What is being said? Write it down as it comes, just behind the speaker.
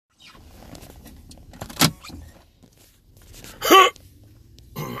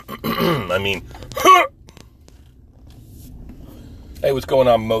I mean, hey, what's going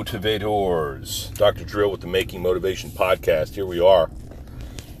on, motivators? Dr. Drill with the Making Motivation podcast. Here we are.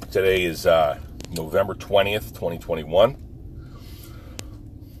 Today is November 20th, 2021.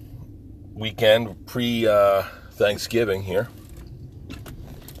 Weekend, pre-Thanksgiving here.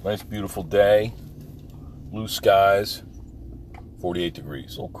 Nice, beautiful day. Blue skies. 48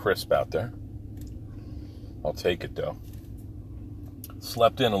 degrees. A little crisp out there. I'll take it, though.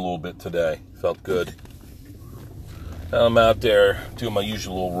 Slept in a little bit today. Felt good. Now I'm out there doing my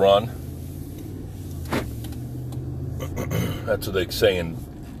usual run. That's what they say in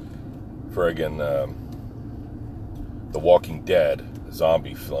friggin' The Walking Dead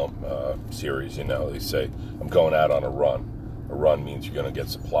zombie film series. You know, they say, I'm going out on a run. A run means you're going to get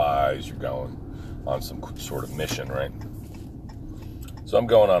supplies. You're going on some sort of mission, right? So I'm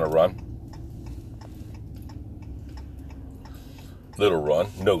going on a run. Little run,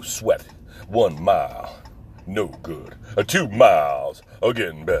 no sweat. 1 mile, no good. 2 miles,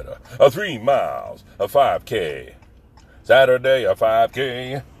 getting better. 3 miles, 5K. Saturday,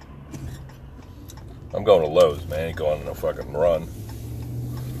 5K. I'm going to Lowe's, man. Ain't going on a fucking run.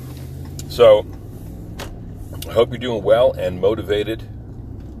 So, I hope you're doing well and motivated.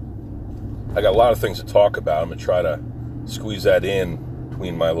 I got a lot of things to talk about. I'm going to try to squeeze that in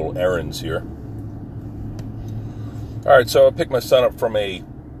between my little errands here. All right, so I picked my son up from a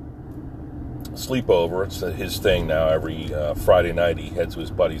sleepover. It's his thing now. Every Friday night he heads to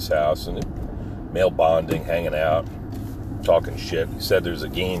his buddy's house and male bonding, hanging out, talking shit. He said there's a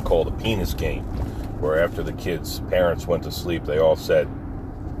game called the penis game, where after the kids' parents went to sleep, they all said,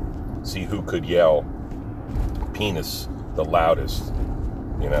 see who could yell penis the loudest.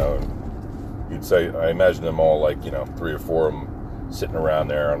 You know, you'd say, I imagine them all like, 3 or 4 of them sitting around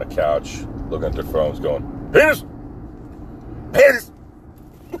there on the couch, looking at their phones going, penis! Penis!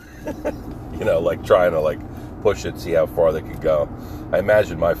 Like trying to push it, see how far they could go. I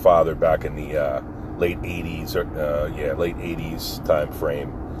imagine my father back in the late 80s time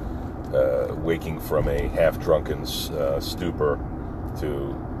frame, waking from a half-drunken stupor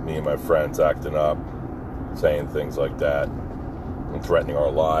to me and my friends acting up, saying things like that, and threatening our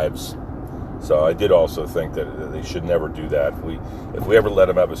lives. So I did also think that they should never do that. If we ever let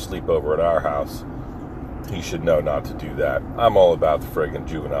him have a sleepover at our house, he should know not to do that. I'm all about the friggin'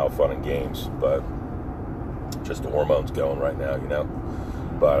 juvenile fun and games, but just the hormones going right now,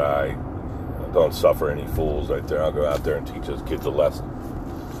 But I don't suffer any fools right there. I'll go out there and teach those kids a lesson.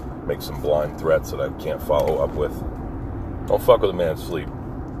 Make some blind threats that I can't follow up with. Don't fuck with a man's sleep.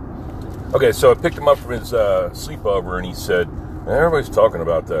 Okay, so I picked him up from his sleepover, and he said, man, everybody's talking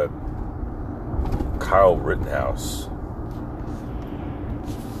about that Kyle Rittenhouse.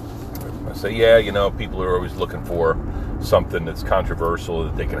 I say, yeah, people are always looking for something that's controversial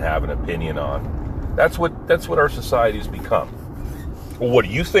that they can have an opinion on. That's what our society's become. Well, what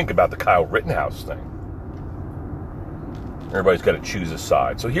do you think about the Kyle Rittenhouse thing? Everybody's got to choose a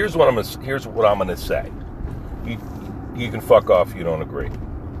side. So here's what I'm gonna say. You can fuck off if you don't agree.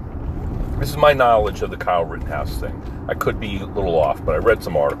 This is my knowledge of the Kyle Rittenhouse thing. I could be a little off, but I read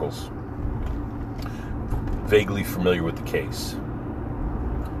some articles. Vaguely familiar with the case.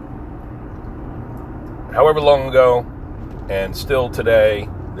 However long ago, and still today,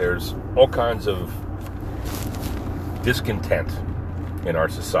 there's all kinds of discontent in our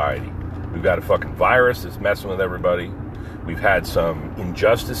society. We've got a fucking virus that's messing with everybody. We've had some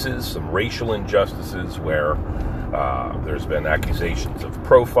injustices, some racial injustices, where there's been accusations of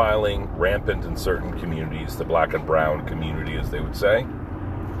profiling rampant in certain communities, the black and brown community, as they would say.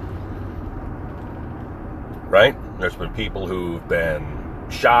 Right? There's been people who've been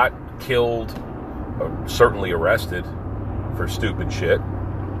shot, killed, certainly arrested for stupid shit.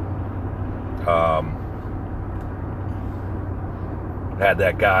 Had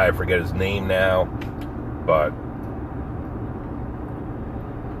that guy, I forget his name now, but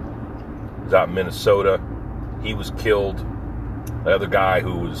he was out in Minnesota. He was killed. The other guy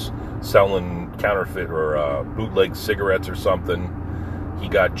who was selling counterfeit or bootleg cigarettes or something, he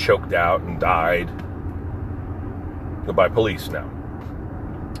got choked out and died by police now.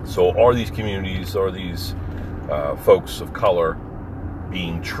 So are these communities, are these folks of color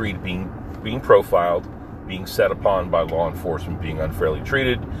being treated, being profiled, being set upon by law enforcement, being unfairly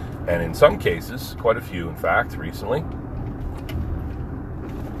treated, and in some cases, quite a few in fact, recently,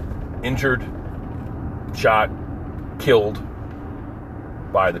 injured, shot, killed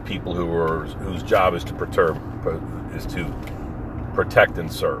by the people whose job is to protect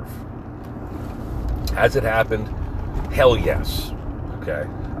and serve. Has it happened? Hell yes. Okay.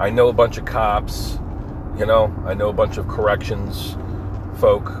 I know a bunch of cops, I know a bunch of corrections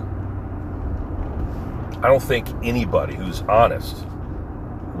folk, I don't think anybody who's honest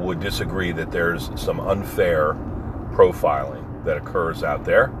would disagree that there's some unfair profiling that occurs out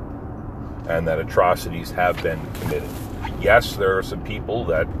there and that atrocities have been committed. Yes, there are some people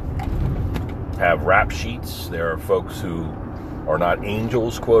that have rap sheets. There are folks who are not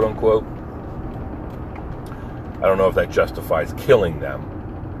angels, quote unquote. I don't know if that justifies killing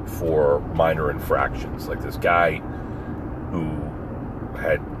them for minor infractions. Like this guy who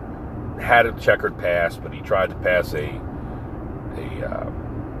had a checkered past, but he tried to pass a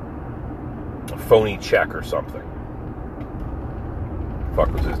phony check or something.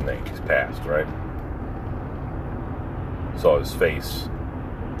 Fuck was his name? He's passed, right? Saw his face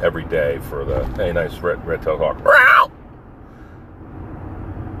every day for the, hey, nice red-tailed hawk.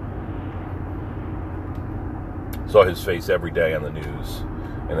 Saw his face every day on the news,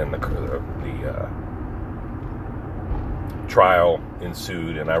 and then the trial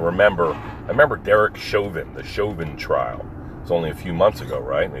ensued. And I remember Derek Chauvin, the Chauvin trial. It's only a few months ago,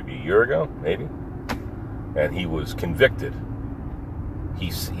 right? Maybe a year ago, maybe. And he was convicted. He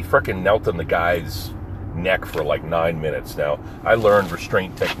freaking knelt on the guy's neck for like 9 minutes. Now, I learned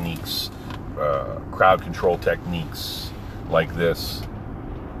restraint techniques, crowd control techniques like this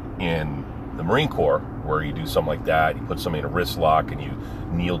in the Marine Corps, where you do something like that. You put somebody in a wrist lock and you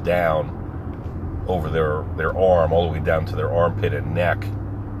kneel down over their arm all the way down to their armpit and neck,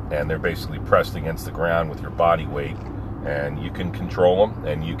 and they're basically pressed against the ground with your body weight, and you can control them,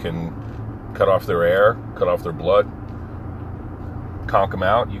 and you can cut off their air, cut off their blood, conk them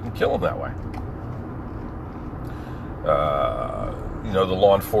out. You can kill them that way. The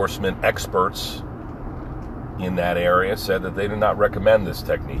law enforcement experts in that area said that they did not recommend this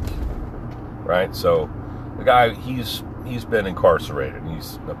technique. Right? So the guy, he's been incarcerated, and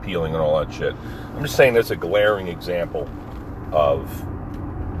he's appealing and all that shit. I'm just saying that's a glaring example of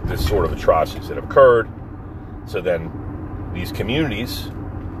this sort of atrocities that have occurred. So then these communities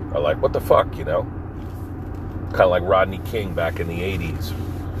are like, what the fuck, you know? Kind of like Rodney King back in the 80s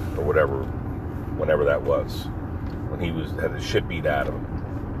or whatever, whenever that was, when he had his shit beat out of him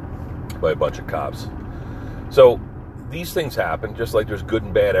by a bunch of cops. So these things happen, just like there's good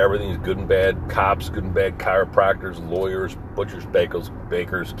and bad everything. There's good and bad cops, good and bad chiropractors, lawyers, butchers,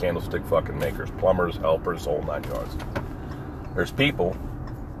 bakers, candlestick fucking makers, plumbers, helpers, whole 9 yards. There's people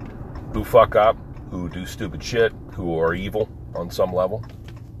who fuck up, who do stupid shit, who are evil on some level.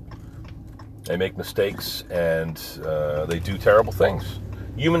 They make mistakes, and they do terrible things.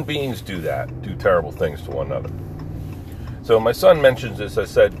 Human beings do that, do terrible things to one another. So my son mentions this.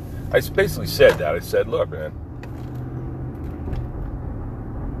 I basically said that. I said, look, man,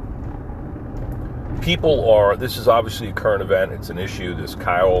 this is obviously a current event. It's an issue. This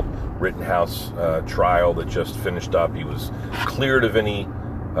Kyle Rittenhouse trial that just finished up. He was cleared of any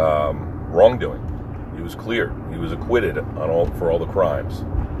wrongdoing. He was cleared. He was acquitted for all the crimes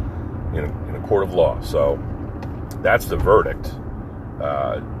in a court of law. So that's the verdict.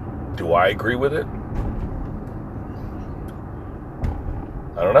 Do I agree with it?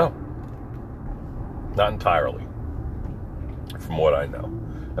 I don't know. Not entirely, from what I know.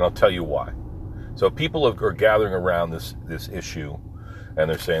 And I'll tell you why. So people are gathering around this issue, and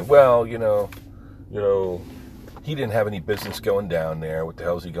they're saying, well, you know, he didn't have any business going down there. What the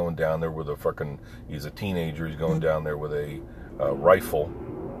hell is he going down there with he's a teenager, he's going down there with a rifle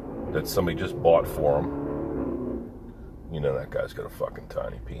that somebody just bought for him. You know that guy's got a fucking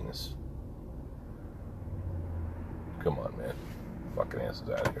tiny penis. Come on, man. Fucking ass is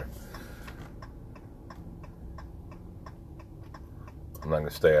out of here. I'm not going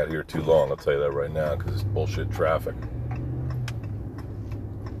to stay out here too long, I'll tell you that right now, because it's bullshit traffic.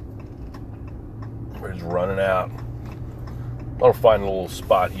 We're just running out. I'll find a little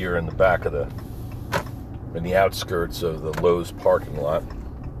spot here in the back in the outskirts of the Lowe's parking lot.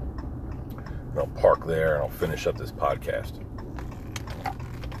 And I'll park there, and I'll finish up this podcast.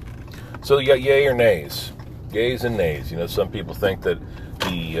 So you got yay or nays. Yays and nays. You know, some people think that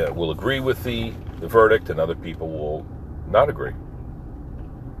he will agree with the verdict, and other people will not agree.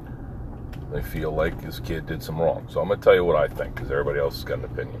 They feel like his kid did some wrong. So I'm going to tell you what I think, because everybody else has got an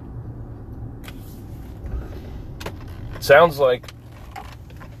opinion. It sounds like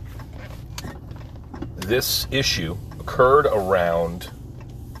this issue occurred around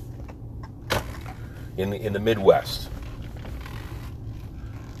in the Midwest.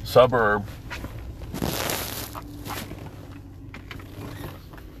 Suburb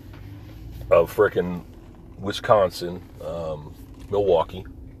of frickin' Wisconsin, Milwaukee.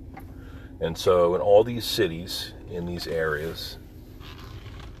 And so in all these cities, in these areas,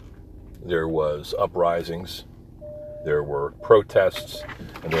 there was uprisings there were protests,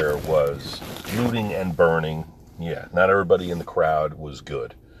 and there was looting and burning. Yeah, not everybody in the crowd was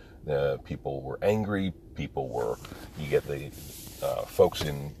good. People were angry. You get the folks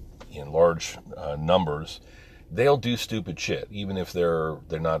in large numbers. They'll do stupid shit, even if they're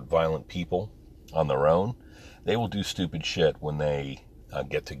not violent people on their own. They will do stupid shit when they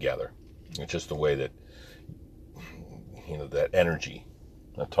get together. It's just the way that, that energy.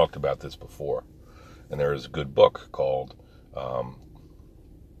 I've talked about this before. And there is a good book called,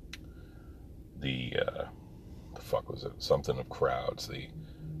 the fuck was it? Something of Crowds. The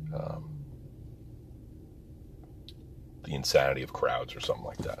Insanity of Crowds, or something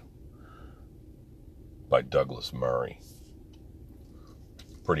like that, by Douglas Murray.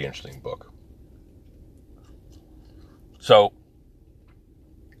 Pretty interesting book. So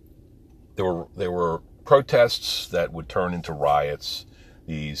there were protests that would turn into riots.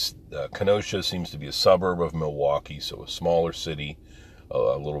 Kenosha seems to be a suburb of Milwaukee, so a smaller city,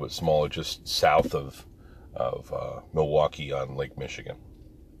 a little bit smaller, just south of Milwaukee on Lake Michigan.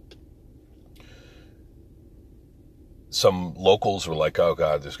 Some locals were like, oh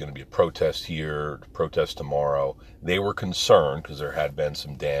God, there's going to be a protest here, protest tomorrow. They were concerned because there had been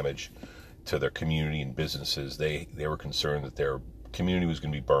some damage to their community and businesses. They were concerned that their community was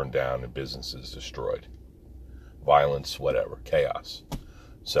going to be burned down and businesses destroyed. Violence, whatever, chaos.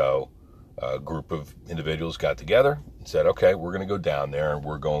 So a group of individuals got together and said, okay, we're going to go down there and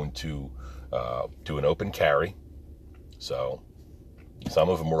we're going to do an open carry. So some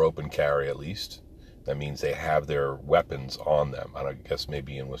of them were open carry at least. That means they have their weapons on them. I guess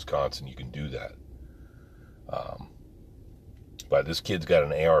maybe in Wisconsin you can do that. But this kid's got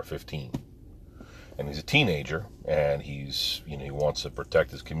an AR-15. And he's a teenager, and he wants to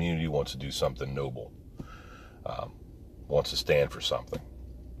protect his community, wants to do something noble, wants to stand for something.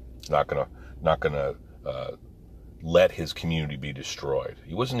 Not gonna let his community be destroyed.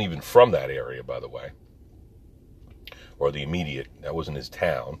 He wasn't even from that area, by the way, or the immediate. That wasn't his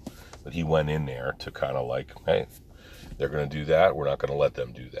town, but he went in there to kind of like, hey, they're going to do that. We're not going to let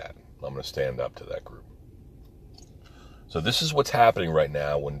them do that. I'm going to stand up to that group. So this is what's happening right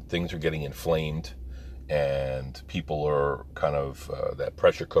now when things are getting inflamed. And people are kind of that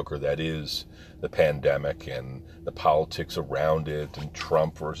pressure cooker that is the pandemic and the politics around it and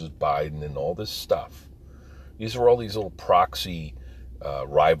Trump versus Biden and all this stuff. These are all these little proxy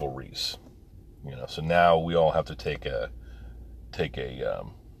rivalries, So now we all have to take an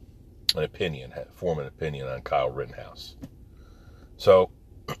opinion, form an opinion on Kyle Rittenhouse. So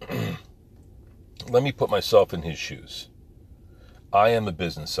let me put myself in his shoes. I am a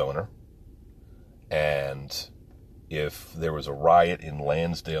business owner. And if there was a riot in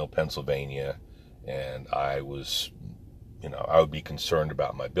Lansdale, Pennsylvania, and I was, I would be concerned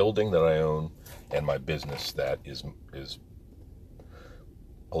about my building that I own and my business that is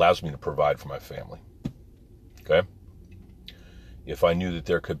allows me to provide for my family. Okay? If I knew that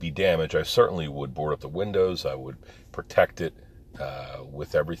there could be damage, I certainly would board up the windows. I would protect it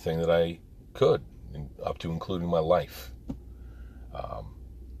with everything that I could, up to including my life.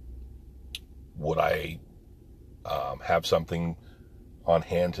 Would I have something on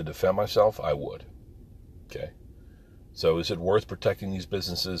hand to defend myself? I would. Okay. So is it worth protecting these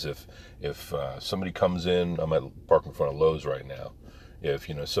businesses? If somebody comes in, I'm at park in front of Lowe's right now. If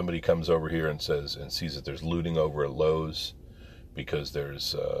somebody comes over here and sees that there's looting over at Lowe's because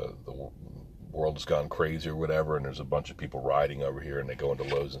there's the world has gone crazy or whatever, and there's a bunch of people riding over here and they go into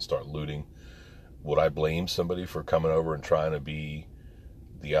Lowe's and start looting, would I blame somebody for coming over and trying to be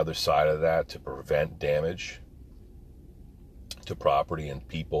the other side of that to prevent damage to property and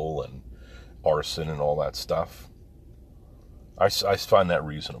people and arson and all that stuff? I find that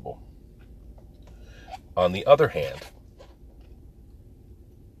reasonable. On the other hand,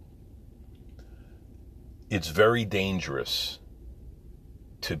 it's very dangerous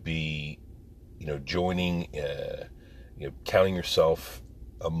to be, joining, counting yourself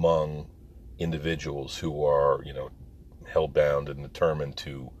among individuals who are, hell-bound and determined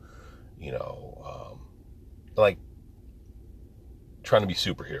to, like trying to be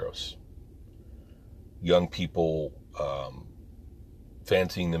superheroes. Young people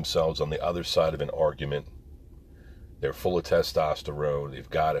fancying themselves on the other side of an argument. They're full of testosterone. They've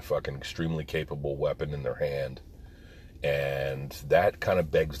got a fucking extremely capable weapon in their hand. And that kind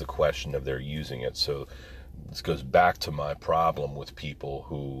of begs the question of their using it. So this goes back to my problem with people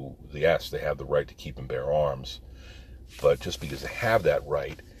who, yes, they have the right to keep and bear arms. But just because they have that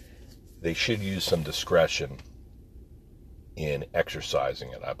right, they should use some discretion in exercising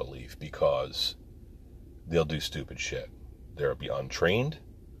it, I believe, because they'll do stupid shit. They'll be untrained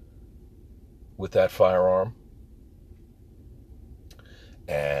with that firearm.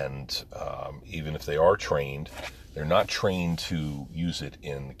 And even if they are trained, they're not trained to use it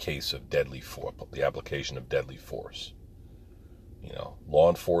in the case of deadly force, the application of deadly force. Law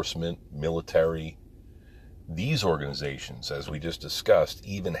enforcement, military, these organizations, as we just discussed,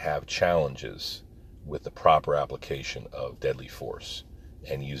 even have challenges with the proper application of deadly force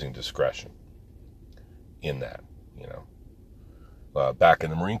and using discretion in that. Back in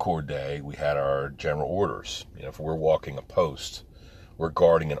the Marine Corps day, we had our general orders. If we're walking a post, we're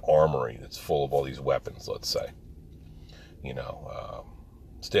guarding an armory that's full of all these weapons, let's say.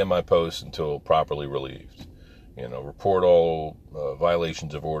 Stand my post until properly relieved. Report all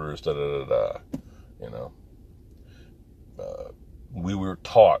violations of orders, we were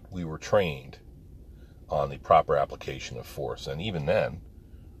taught, we were trained on the proper application of force. And even then,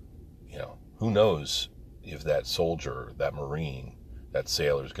 who knows if that soldier, that Marine, that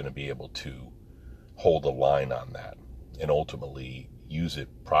sailor is going to be able to hold a line on that and ultimately use it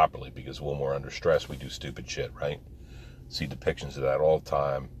properly, because when we're under stress, we do stupid shit, right? See depictions of that all the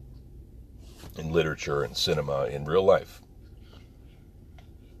time in literature and cinema, in real life.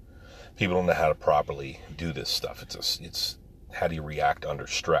 People don't know how to properly do this stuff. It's how do you react under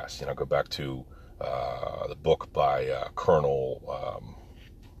stress? Go back to the book by Colonel,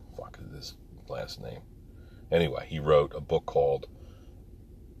 fuck is his last name? Anyway, he wrote a book called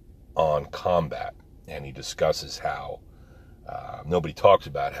On Combat, and he discusses how nobody talks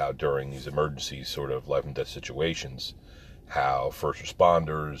about how during these emergency sort of life and death situations, how first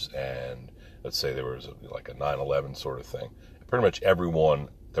responders and, let's say there was like a 9/11 sort of thing, pretty much everyone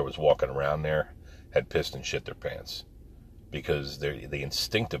that was walking around there had pissed and shit their pants, because they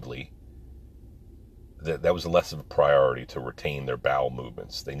instinctively, that was less of a priority to retain their bowel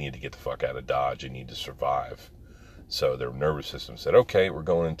movements. They needed to get the fuck out of Dodge. They need to survive. So their nervous system said, okay, we're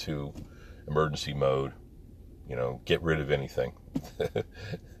going into emergency mode. Get rid of anything.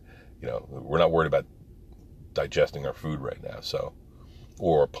 We're not worried about digesting our food right now. So,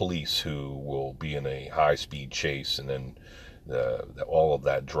 or police who will be in a high-speed chase, and then all of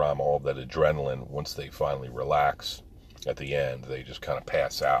that drama, all of that adrenaline, once they finally relax at the end, they just kind of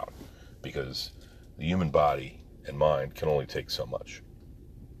pass out, because the human body and mind can only take so much.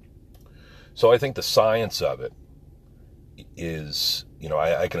 So I think the science of it is,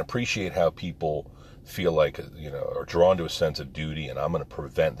 I can appreciate how people feel like, are drawn to a sense of duty, and I'm going to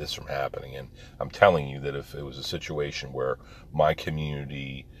prevent this from happening. And I'm telling you that if it was a situation where my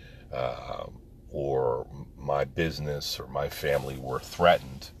community or my business or my family were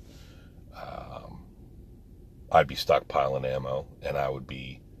threatened, I'd be stockpiling ammo, and I would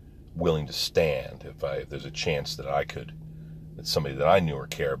be willing to stand if there's a chance that somebody that I knew or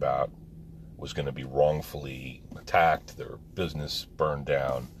care about was going to be wrongfully attacked, their business burned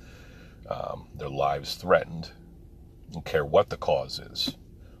down, their lives threatened. I don't care what the cause is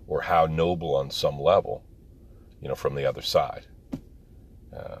or how noble on some level, from the other side.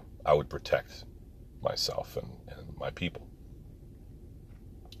 I would protect myself and my people.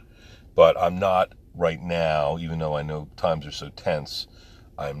 But I'm not right now, even though I know times are so tense,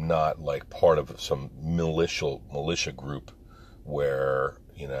 I'm not like part of some militia group where,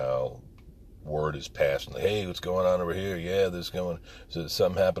 word is passed and, hey, what's going on over here? Yeah, there's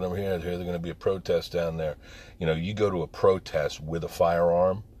something happened over here. There's going to be a protest down there. You go to a protest with a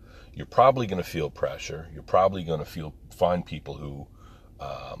firearm, you're probably going to feel pressure. You're probably going to find people who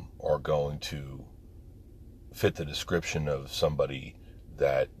are going to fit the description of somebody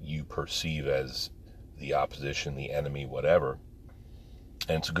that you perceive as the opposition, the enemy, whatever.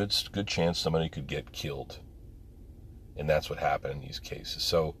 And it's a good chance somebody could get killed. And that's what happened in these cases.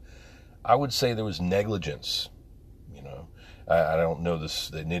 So I would say there was negligence. I don't know the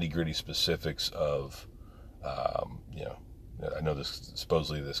nitty-gritty specifics of, I know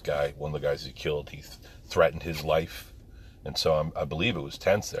supposedly this guy, one of the guys he killed, he threatened his life. And so I believe it was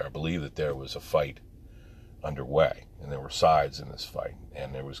tense there. I believe that there was a fight underway, and there were sides in this fight,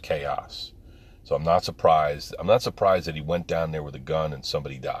 and there was chaos. So I'm not surprised. I'm not surprised that he went down there with a gun and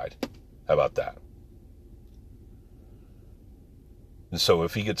somebody died. How about that? And so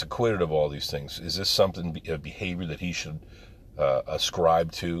if he gets acquitted of all these things, is this a behavior that he should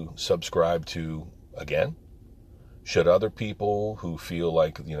subscribe to again? Should other people who feel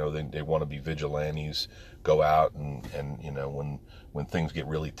like, they want to be vigilantes go out and when things get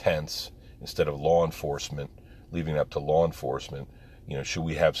really tense, instead of law enforcement, leaving it up to law enforcement, should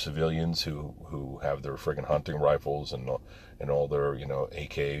we have civilians who have their friggin' hunting rifles and all their,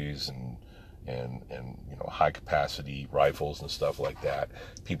 AKs and high capacity rifles and stuff like that?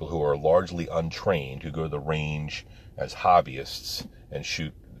 People who are largely untrained, who go to the range as hobbyists and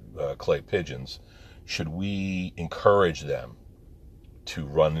shoot clay pigeons, should we encourage them to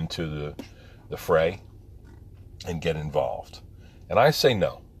run into the fray and get involved. And I say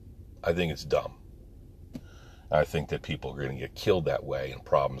no. I think it's dumb. I think that people are going to get killed that way and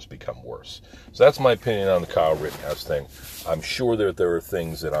problems become worse. So that's my opinion on the Kyle Rittenhouse thing. I'm sure that there are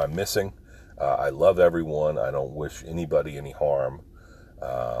things that I'm missing. I love everyone. I don't wish anybody any harm.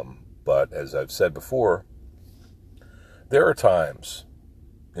 But as I've said before, there are times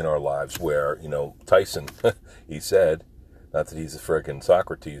in our lives where, Tyson, he said, not that he's a freaking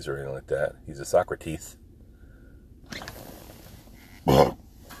Socrates or anything like that. He's a Socrates.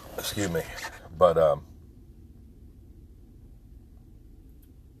 Excuse me. But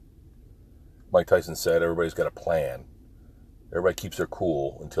Mike Tyson said everybody's got a plan. Everybody keeps their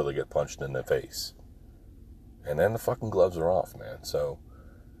cool until they get punched in the face. And then the fucking gloves are off, man. So,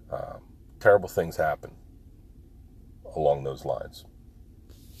 terrible things happen along those lines.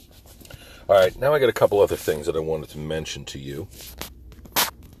 All right, now I got a couple other things that I wanted to mention to you.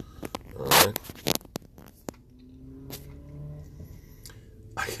 All right.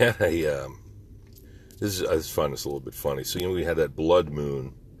 I had I find this a little bit funny. So, we had that blood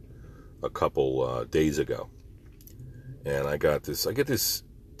moon a couple days ago. And I get this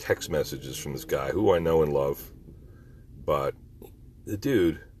text messages from this guy who I know and love. But the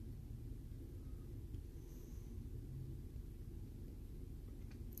dude,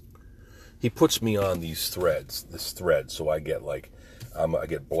 he puts me on this thread, so I get I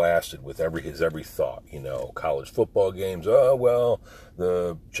get blasted with every thought, college football games. Oh, well,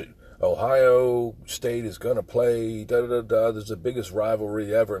 the Ohio State is going to play, da-da-da-da, there's the biggest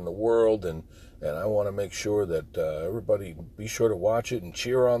rivalry ever in the world, and I want to make sure that everybody be sure to watch it and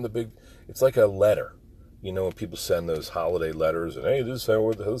cheer on the big, it's like a letter. When people send those holiday letters and, hey, this is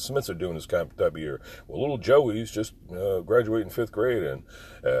how the Smiths are doing this type of year. Well, little Joey's just graduating 5th grade, and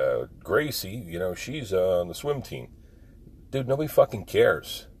Gracie, she's on the swim team. Dude, nobody fucking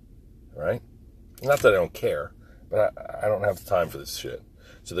cares, right? Not that I don't care, but I don't have the time for this shit.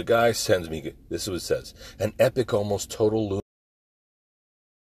 So the guy sends me, this is what it says, an epic, almost total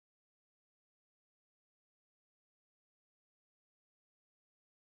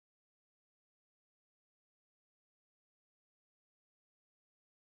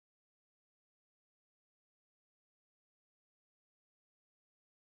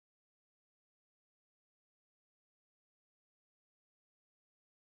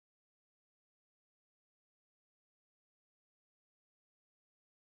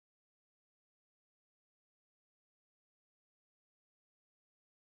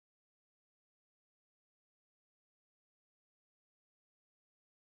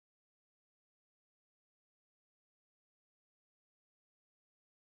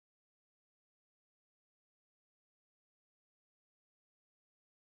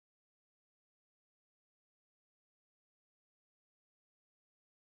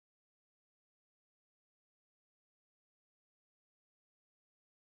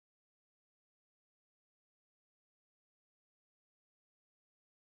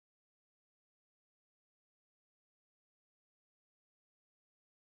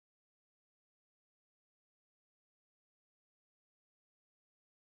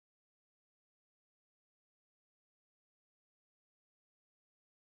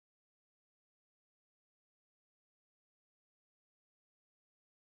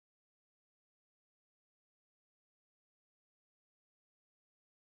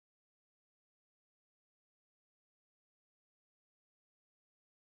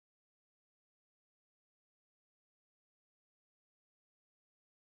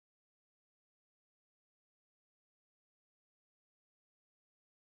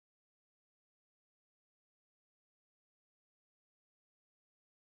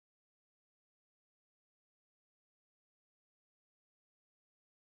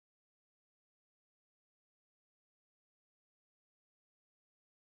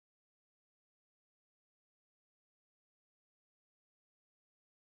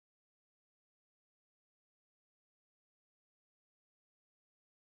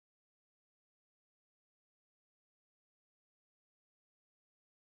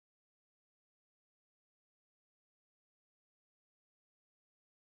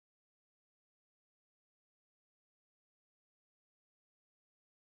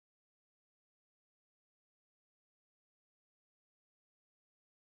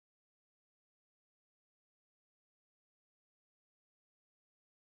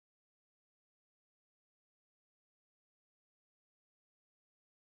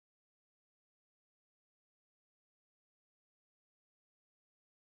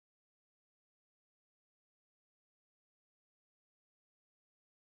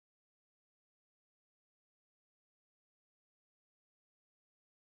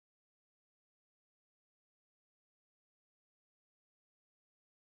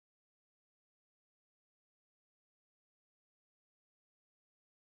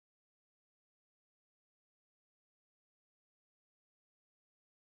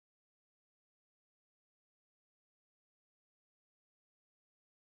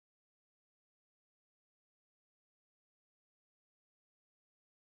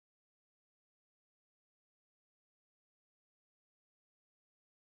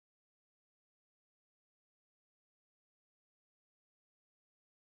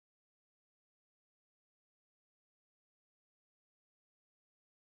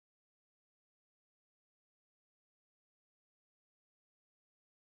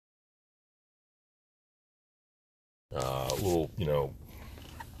little,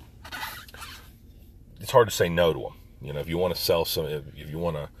 it's hard to say no to them. If you want to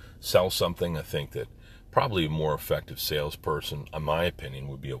sell something, I think that probably a more effective salesperson, in my opinion,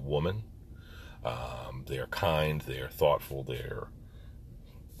 would be a woman. They are kind, they are thoughtful, they are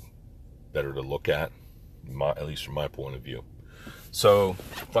better to look at least from my point of view. So,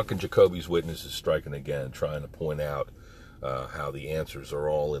 fucking Jacoby's Witness is striking again, trying to point out how the answers are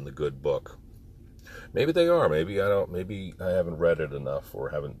all in the good book. Maybe they are. Maybe I haven't read it enough, or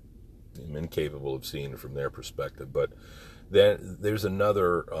I'm incapable of seeing it from their perspective. But then there's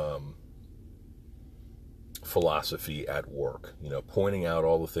another philosophy at work, pointing out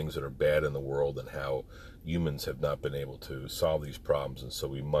all the things that are bad in the world and how humans have not been able to solve these problems, and so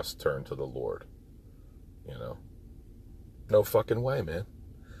we must turn to the Lord. No fucking way, man.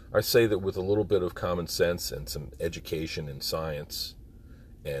 I say that with a little bit of common sense and some education in science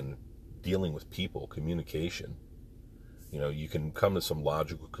and dealing with people, communication, you can come to some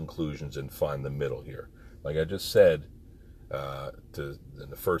logical conclusions and find the middle here. Like I just said, in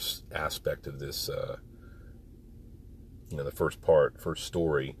the first aspect of this, the first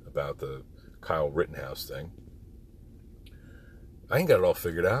story about the Kyle Rittenhouse thing, I ain't got it all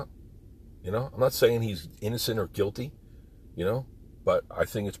figured out. I'm not saying he's innocent or guilty, but I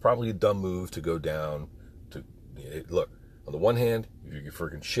think it's probably a dumb move to go down to, look, on the one hand, if your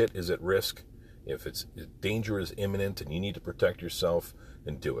freaking shit is at risk, if danger is imminent and you need to protect yourself,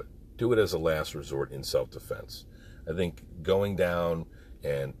 then do it. Do it as a last resort in self-defense. I think going down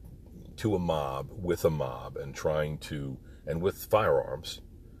and to a mob and trying to, and with firearms,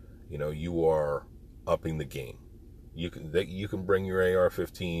 you are upping the game. You can bring your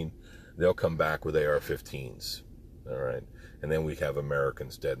AR-15, they'll come back with AR-15s, all right? And then we have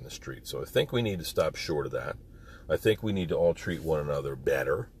Americans dead in the street. So I think we need to stop short of that. I think we need to all treat one another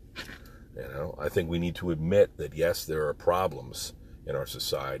better. I think we need to admit that, yes, there are problems in our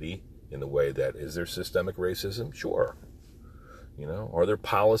society in the way that, is there systemic racism? Sure. Are there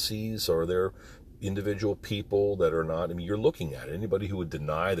policies? Are there individual people that are not? You're looking at it. Anybody who would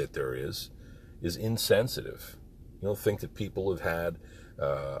deny that there is insensitive. You don't think that people have had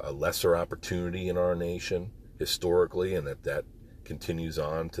a lesser opportunity in our nation historically, and that continues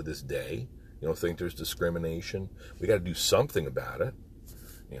on to this day? You don't think there's discrimination? We got to do something about it.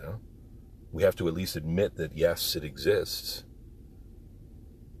 We have to at least admit that, yes, it exists,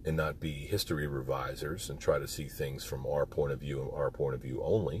 and not be history revisers and try to see things from our point of view and our point of view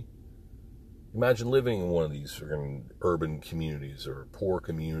only. Imagine living in one of these urban communities or poor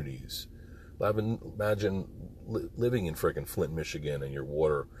communities. Imagine living in freaking Flint, Michigan, and your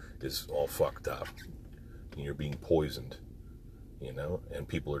water is all fucked up, and you're being poisoned, and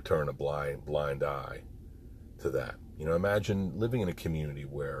people are turning a blind eye to that. Imagine living in a community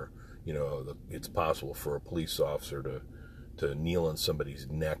where, it's possible for a police officer to kneel on somebody's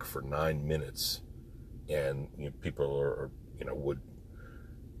neck for 9 minutes, and people are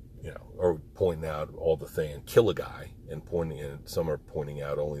pointing out all the thing and kill a guy, and some are pointing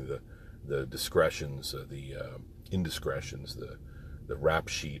out only the discretions, the indiscretions, the rap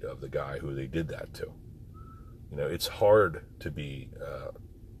sheet of the guy who they did that to. It's hard to be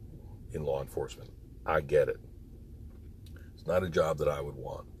in law enforcement. I get it. It's not a job that I would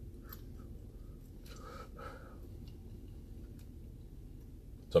want.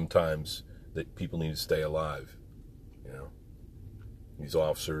 Sometimes that people need to stay alive. These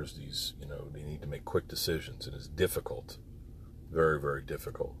officers, they need to make quick decisions, and it's difficult, very, very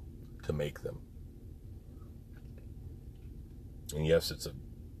difficult to make them. And yes, it's a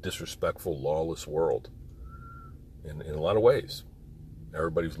disrespectful, lawless world in a lot of ways.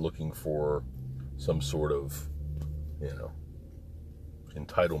 Everybody's looking for some sort of,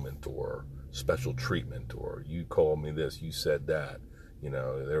 entitlement or special treatment, or you called me this, you said that,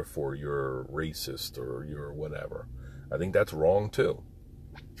 therefore you're racist or you're whatever. I think that's wrong too.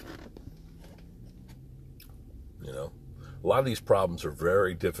 A lot of these problems are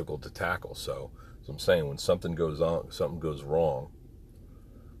very difficult to tackle. So I'm saying, when something goes wrong,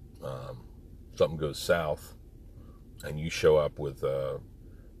 something goes south, and you show up with a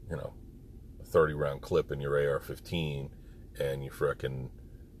 30-round clip in your AR-15, and you're frickin'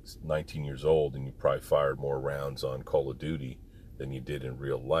 19 years old, and you probably fired more rounds on Call of Duty than you did in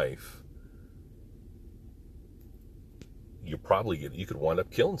real life, you could wind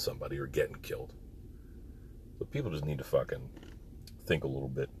up killing somebody or getting killed. So people just need to fucking think a little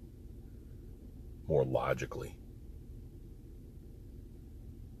bit more logically.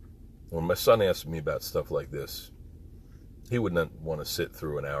 When my son asks me about stuff like this, he would not want to sit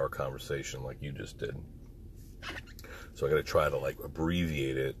through an hour conversation like you just did. So I got to try to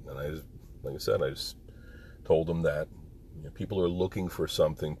abbreviate it. And I just told them that people are looking for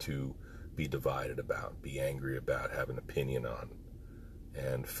something to be divided about, be angry about, have an opinion on.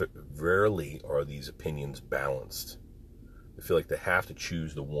 And rarely are these opinions balanced. They feel like they have to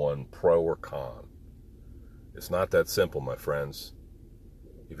choose the one, pro or con. It's not that simple, my friends.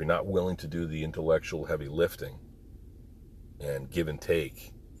 If you're not willing to do the intellectual heavy lifting and give and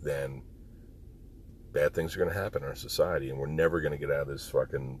take, then bad things are going to happen in our society, and we're never going to get out of this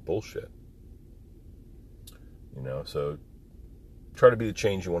fucking bullshit. So try to be the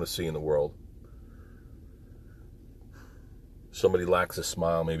change you want to see in the world. Somebody lacks a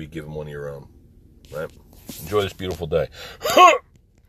smile, maybe give them one of your own. Right? Enjoy this beautiful day.